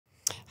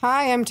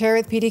Hi, I'm Tara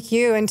with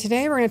PDQ, and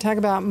today we're going to talk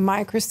about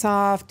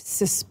Microsoft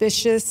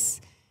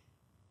suspicious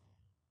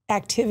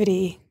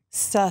activity,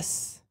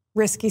 sus,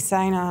 risky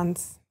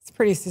sign-ons. It's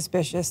pretty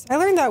suspicious. I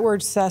learned that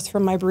word sus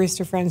from my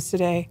barista friends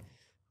today.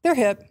 They're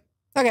hip.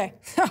 Okay,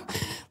 so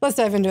let's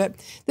dive into it.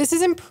 This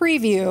is in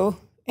preview,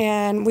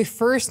 and we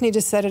first need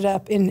to set it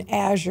up in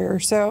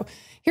Azure. So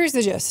here's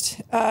the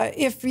gist.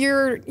 If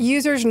your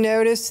users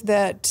notice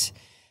that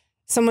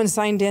someone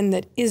signed in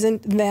that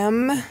isn't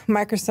them,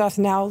 Microsoft's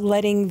now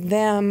letting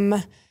them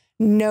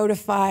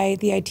notify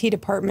the IT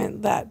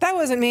department that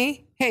wasn't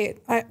me. Hey,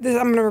 I'm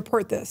going to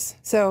report this.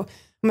 So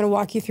I'm going to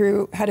walk you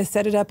through how to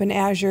set it up in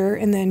Azure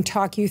and then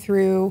talk you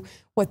through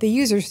what the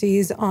user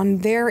sees on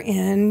their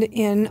end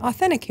in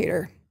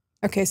Authenticator.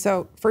 Okay,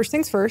 so first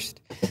things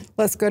first,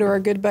 let's go to our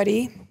good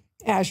buddy,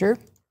 Azure.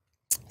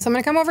 So I'm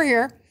going to come over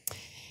here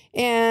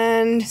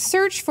and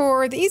search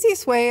for, the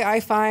easiest way I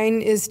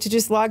find is to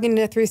just log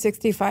into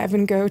 365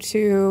 and go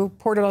to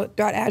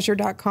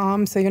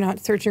portal.azure.com so you're not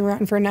searching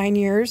around for 9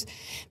 years.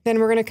 Then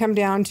we're going to come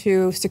down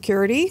to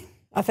security,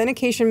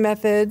 authentication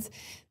methods,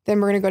 then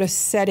we're going to go to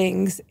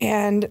settings.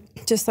 And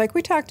just like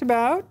we talked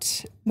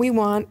about, we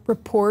want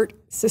report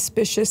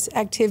suspicious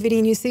activity.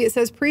 And you see it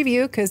says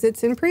preview because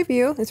it's in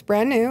preview. It's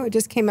brand new. It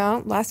just came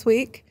out last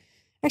week.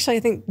 Actually, I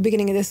think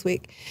beginning of this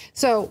week.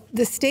 So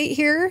the state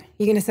here,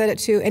 you're going to set it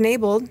to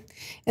enabled.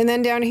 And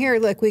then down here,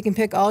 look, we can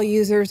pick all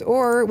users,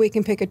 or we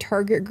can pick a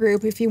target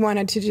group if you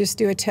wanted to just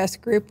do a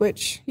test group,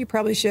 which you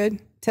probably should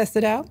test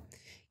it out.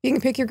 You can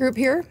pick your group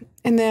here.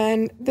 And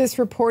then this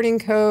reporting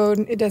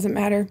code, it doesn't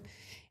matter.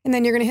 And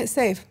then you're going to hit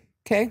save.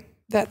 Okay,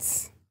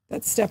 that's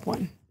step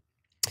one.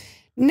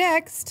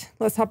 Next,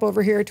 let's hop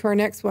over here to our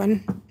next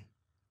one.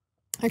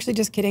 Actually,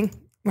 just kidding.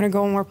 I'm going to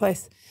go one more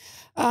place.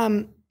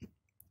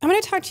 I'm going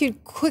to talk to you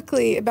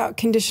quickly about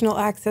conditional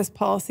access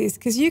policies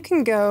because you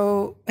can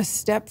go a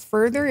step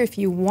further if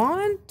you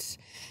want.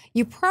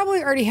 You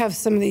probably already have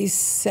some of these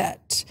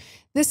set.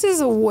 This is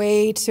a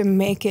way to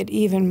make it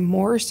even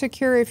more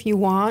secure if you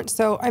want.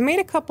 So I made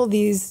a couple of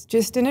these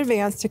just in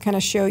advance to kind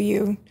of show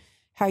you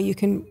how you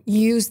can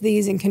use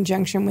these in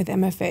conjunction with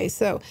MFA.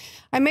 So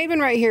I made one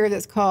right here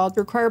that's called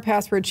Require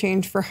Password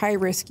Change for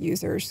High-Risk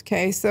Users.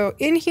 Okay, so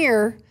in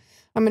here,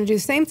 I'm going to do the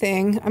same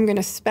thing. I'm going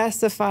to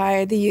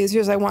specify the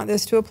users I want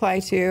this to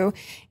apply to.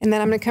 And then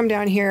I'm going to come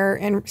down here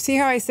and see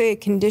how I say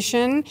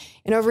condition.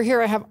 And over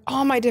here, I have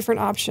all my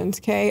different options,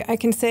 okay? I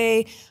can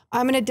say,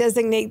 I'm going to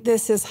designate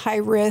this as high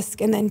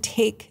risk and then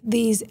take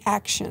these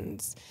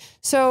actions.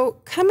 So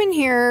come in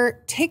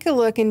here, take a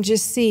look and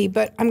just see.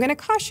 But I'm going to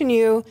caution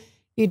you,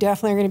 you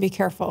definitely are going to be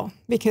careful.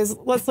 Because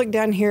let's look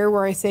down here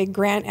where I say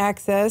grant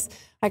access.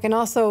 I can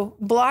also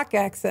block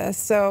access.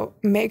 So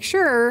make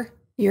sure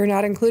you're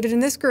not included in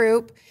this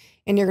group,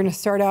 and you're going to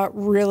start out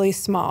really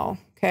small,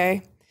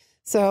 okay?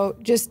 So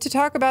just to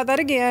talk about that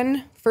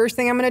again, first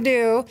thing I'm going to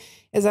do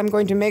is I'm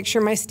going to make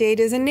sure my state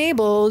is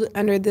enabled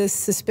under this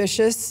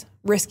suspicious,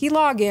 risky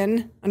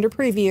login under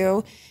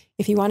preview.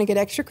 If you want to get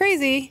extra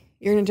crazy,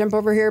 you're going to jump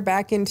over here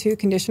back into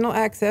conditional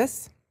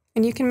access,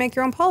 and you can make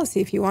your own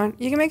policy if you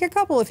want. You can make a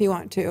couple if you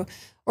want to,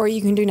 or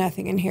you can do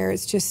nothing in here.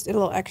 It's just a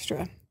little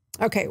extra.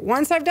 Okay,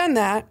 once I've done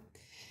that,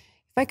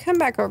 if I come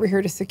back over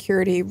here to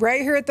security,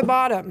 right here at the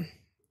bottom,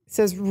 it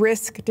says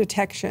risk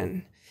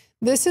detection.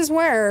 This is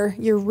where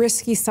your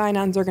risky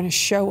sign-ons are going to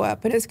show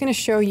up, and it's going to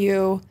show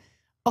you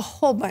a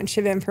whole bunch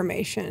of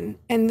information.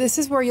 And this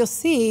is where you'll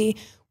see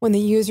when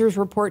the users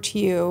report to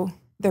you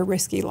their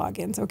risky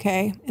logins,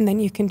 okay? And then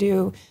you can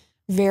do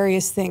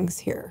various things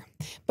here.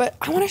 But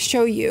I want to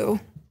show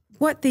you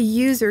what the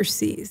user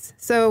sees.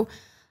 So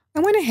I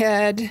went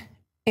ahead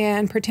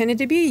and pretended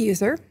to be a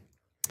user.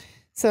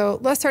 So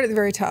let's start at the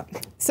very top.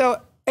 So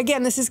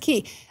again, this is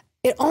key.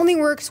 It only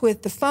works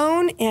with the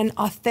phone and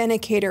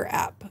Authenticator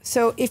app.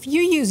 So if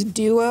you use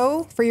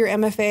Duo for your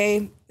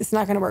MFA, it's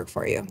not going to work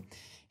for you.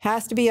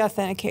 Has to be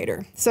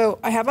Authenticator. So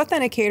I have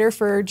Authenticator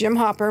for Jim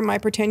Hopper, my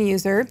pretend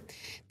user.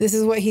 This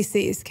is what he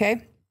sees,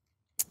 okay?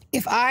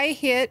 If I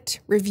hit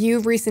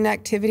Review Recent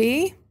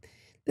Activity,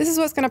 this is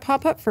what's going to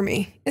pop up for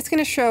me. It's going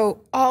to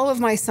show all of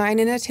my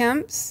sign-in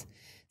attempts.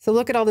 So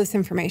look at all this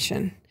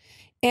information.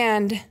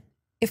 And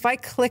if I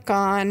click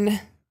on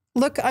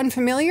Look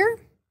Unfamiliar,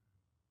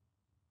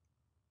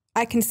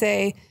 I can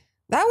say,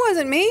 that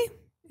wasn't me,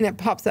 and it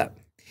pops up.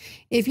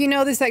 If you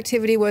know this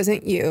activity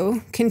wasn't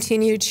you,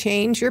 continue to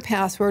change your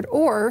password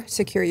or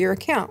secure your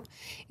account.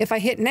 If I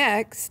hit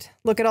next,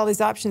 look at all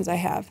these options I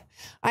have.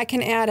 I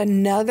can add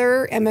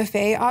another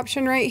MFA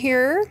option right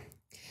here.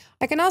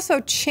 I can also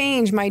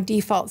change my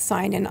default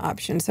sign-in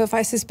option. So if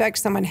I suspect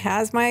someone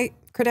has my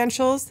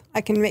credentials,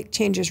 I can make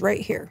changes right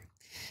here.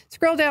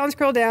 Scroll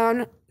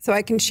down, so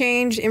I can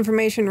change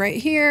information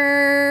right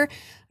here.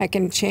 I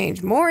can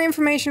change more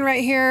information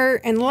right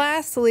here. And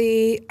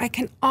lastly, I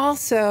can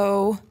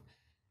also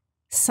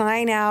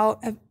sign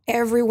out of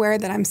everywhere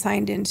that I'm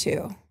signed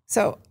into.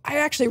 So I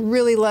actually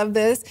really love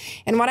this.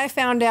 And what I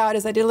found out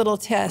is I did a little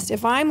test.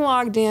 If I'm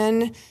logged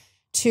in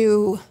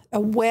to a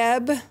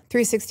web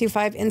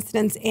 365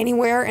 instance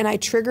anywhere, and I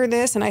trigger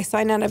this and I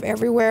sign out of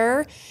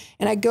everywhere,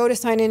 and I go to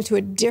sign into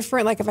a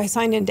different, like if I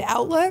signed into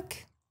Outlook,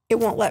 it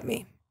won't let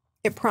me.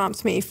 It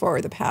prompts me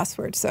for the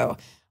password. So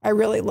I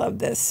really love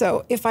this.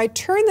 So if I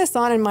turn this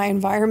on in my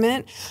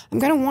environment, I'm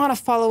going to want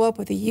to follow up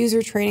with a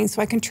user training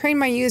so I can train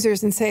my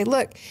users and say,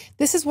 look,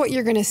 this is what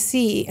you're going to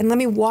see. And let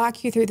me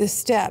walk you through the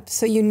steps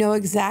so you know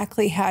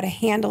exactly how to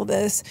handle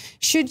this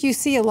should you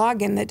see a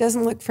login that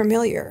doesn't look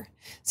familiar.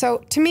 So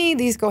to me,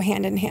 these go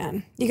hand in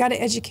hand. You got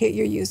to educate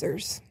your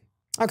users.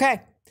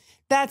 Okay,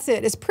 that's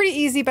it. It's pretty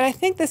easy, but I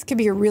think this could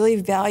be a really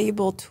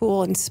valuable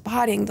tool in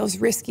spotting those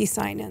risky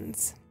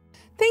sign-ins.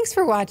 Thanks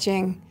for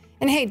watching.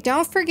 And hey,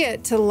 don't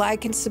forget to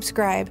like and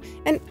subscribe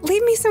and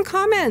leave me some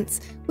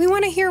comments. We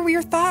want to hear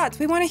your thoughts.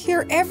 We want to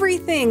hear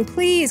everything.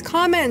 Please,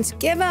 comments,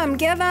 give them.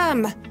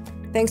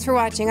 Thanks for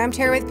watching. I'm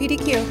Terry with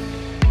PDQ.